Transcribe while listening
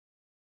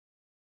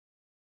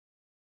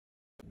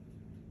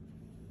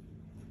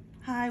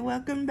Hi,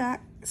 welcome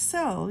back.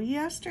 So,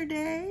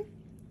 yesterday,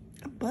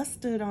 I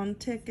busted on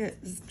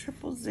tickets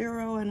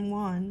 000 and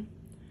 1.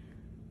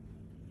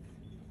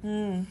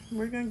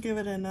 We're going to give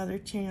it another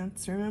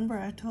chance. Remember,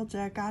 I told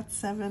you I got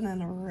 7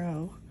 in a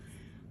row.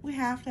 We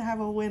have to have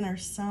a winner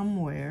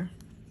somewhere.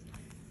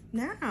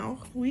 Now,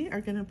 we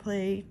are going to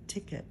play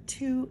ticket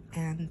 2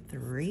 and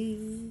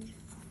 3.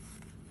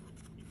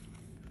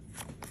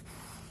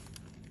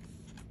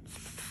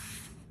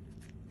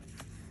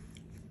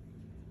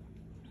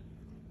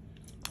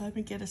 Let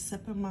me get a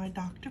sip of my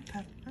Dr.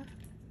 Pepper.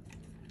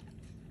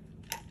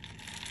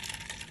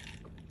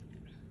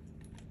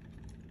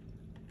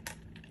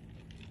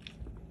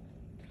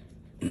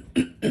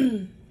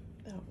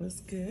 That was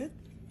good.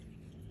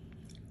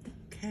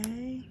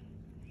 Okay,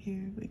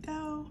 here we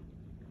go.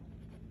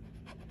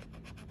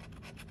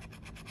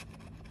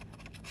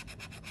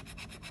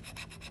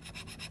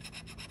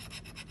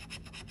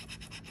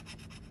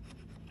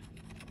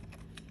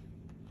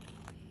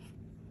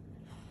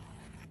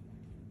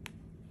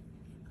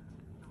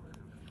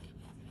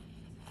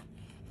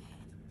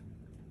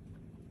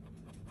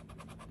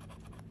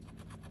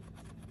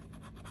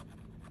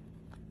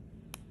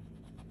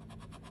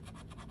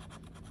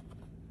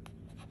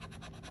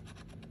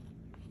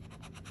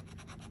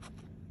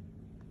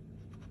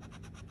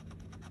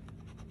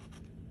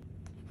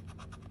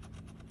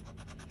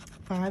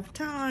 Five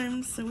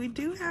times, so we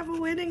do have a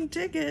winning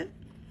ticket.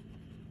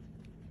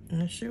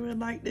 I sure would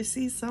like to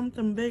see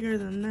something bigger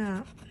than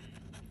that.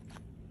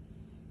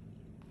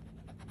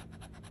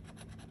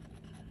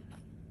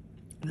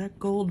 That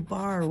gold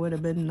bar would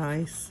have been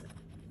nice.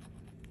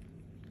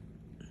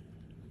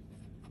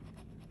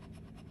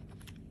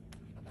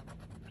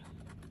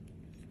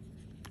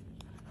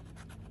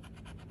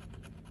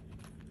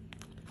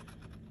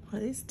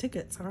 Well, these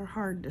tickets are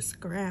hard to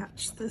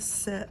scratch. This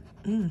set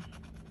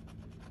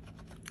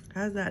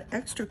has that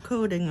extra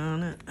coating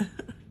on it.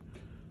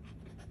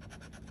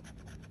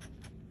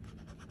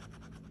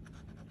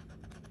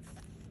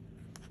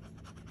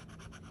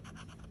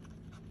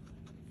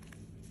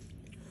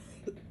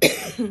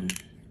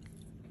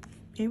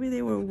 Maybe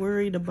they were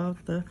worried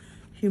about the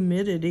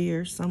humidity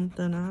or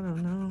something. I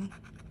don't know.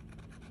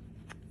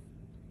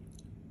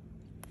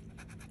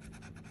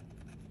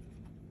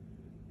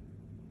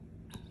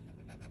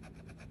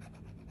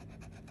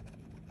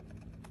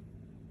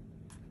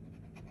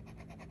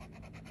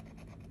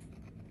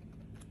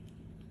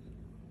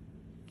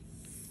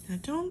 I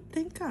don't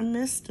think I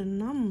missed a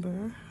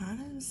number. I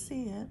didn't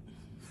see it.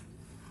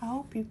 I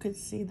hope you could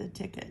see the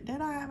ticket. Did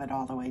I have it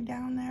all the way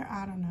down there?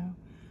 I don't know.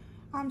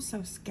 I'm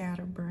so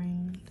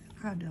scatterbrained.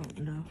 I don't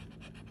know.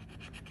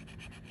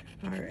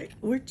 All right,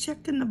 we're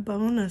checking the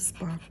bonus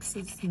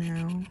boxes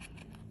now.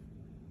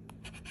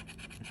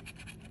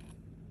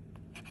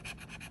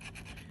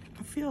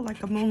 I feel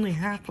like I'm only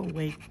half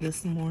awake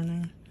this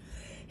morning.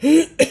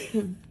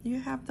 You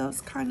have those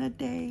kind of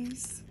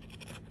days?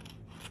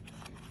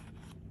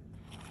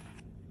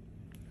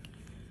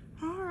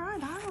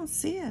 I don't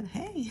see it.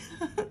 Hey,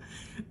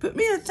 put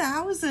me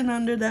 1,000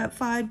 under that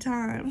 5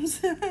 times.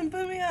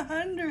 Put me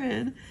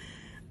 100.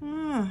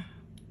 I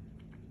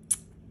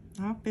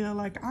feel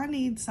like I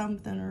need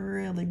something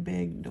really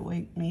big to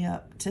wake me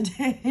up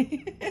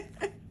today.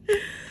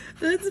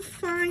 Let's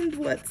find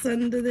what's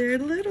under there.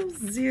 Little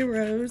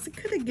zeros. It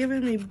could have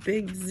given me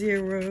big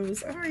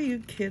zeros. Are you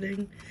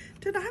kidding?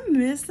 Did I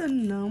miss a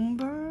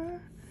number?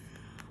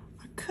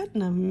 I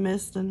couldn't have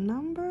missed a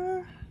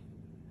number.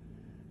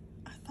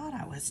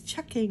 I was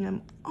checking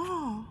them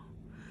all.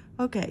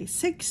 Okay,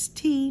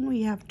 16,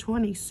 we have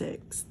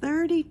 26.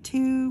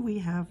 32, we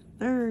have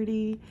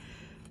 30.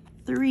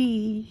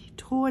 3,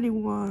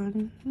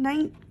 21.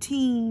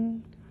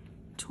 19,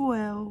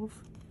 12.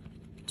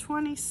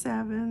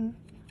 27,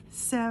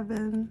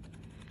 7.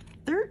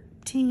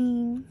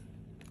 13,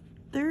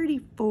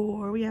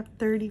 34, we have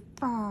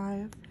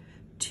 35.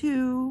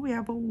 2, we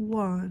have a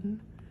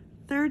 1.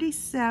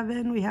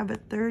 37, we have a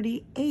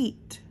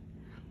 38.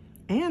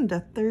 And a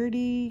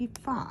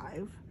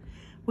 35.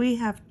 We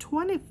have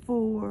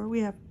 24. We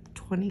have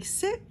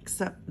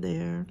 26 up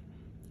there.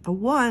 A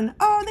 1.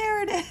 Oh,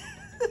 there it is.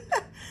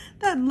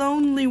 That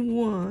lonely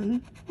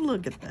 1.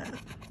 Look at that.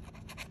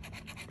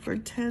 For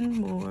 10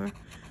 more.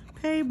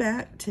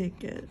 Payback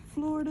ticket.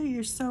 Florida,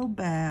 you're so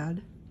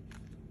bad.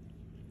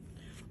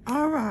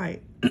 All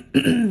right.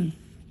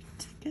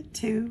 Ticket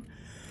 2.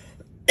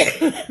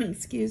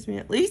 Excuse me.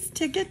 At least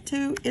ticket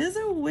 2 is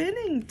a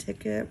winning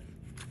ticket.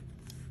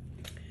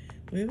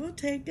 We will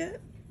take it.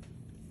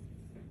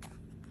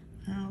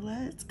 Now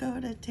let's go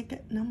to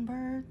ticket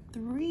number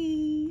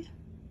 3.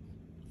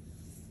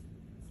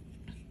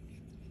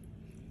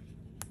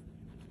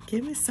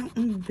 Give me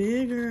something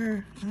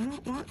bigger. I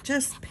don't want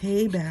just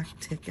payback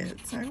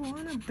tickets. I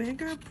want a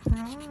bigger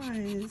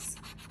prize.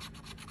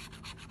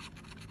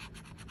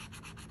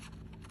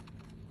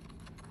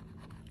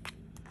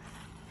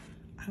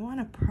 I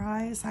want a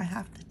prize. I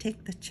have to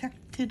take the check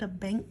to the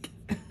bank.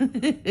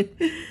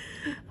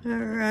 All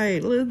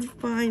right, let's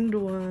find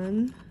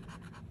one.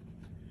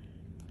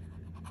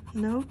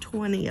 No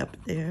 20 up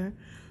there.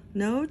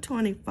 No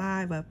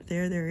 25 up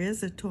there. There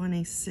is a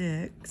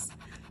 26.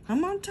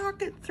 I'm gonna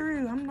talk it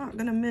through. I'm not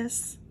gonna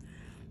miss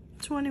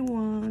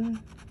 21,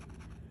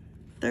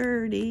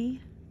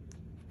 30,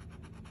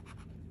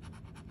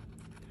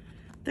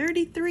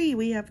 33.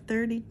 We have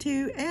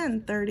 32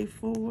 and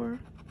 34.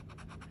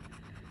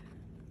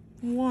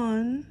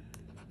 1,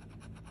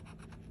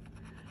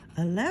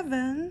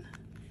 11,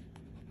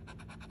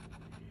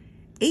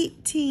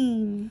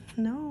 18.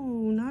 No,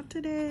 not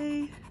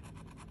today.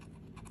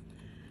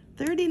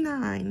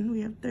 39.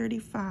 We have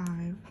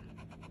 35.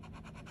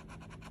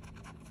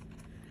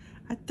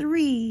 A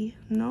 3.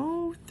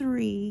 No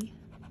 3.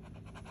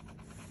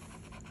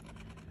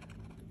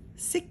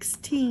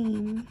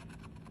 16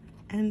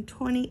 and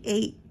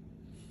 28.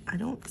 I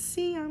don't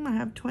see them. I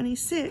have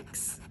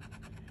 26.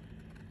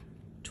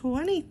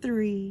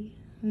 23.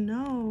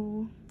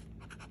 No.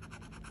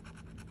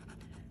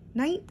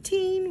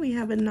 19. We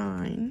have a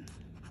 9.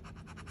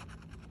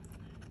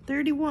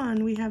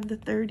 31. We have the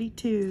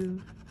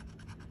 32.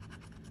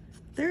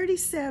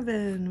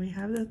 37. We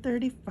have the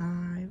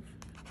 35.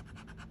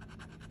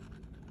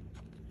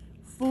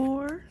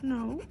 4.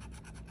 No.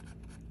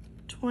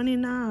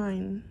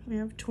 29. We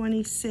have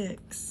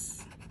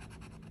 26.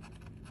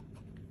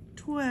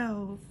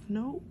 12.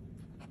 Nope.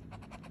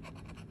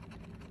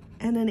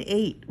 And an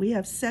 8. We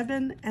have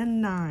 7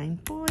 and 9.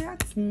 Boy,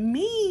 that's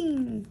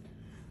mean.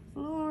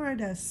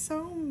 Florida's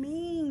so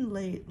mean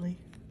lately.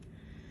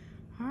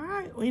 All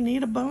right, we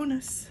need a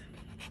bonus.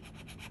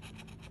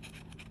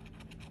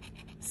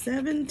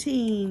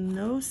 17.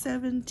 No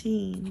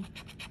 17.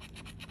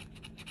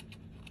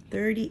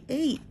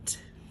 38.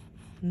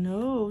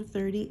 No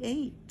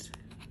 38.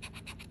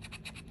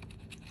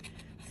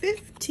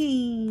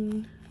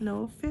 15.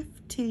 No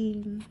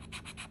 15.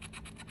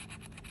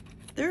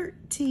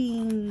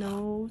 13.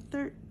 No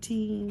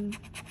 13.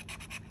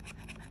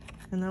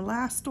 And the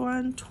last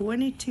one,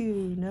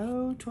 22.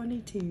 No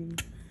 22.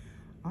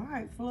 All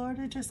right,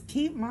 Florida, just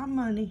keep my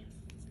money.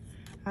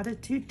 Out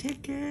of 2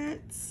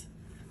 tickets,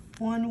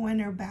 1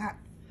 winner back.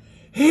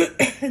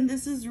 And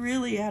this is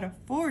really out of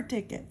 4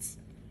 tickets.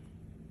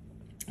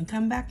 And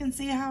come back and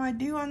see how I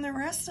do on the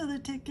rest of the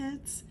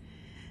tickets.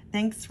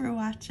 Thanks for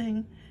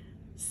watching.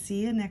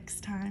 See you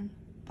next time.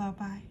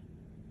 Bye-bye.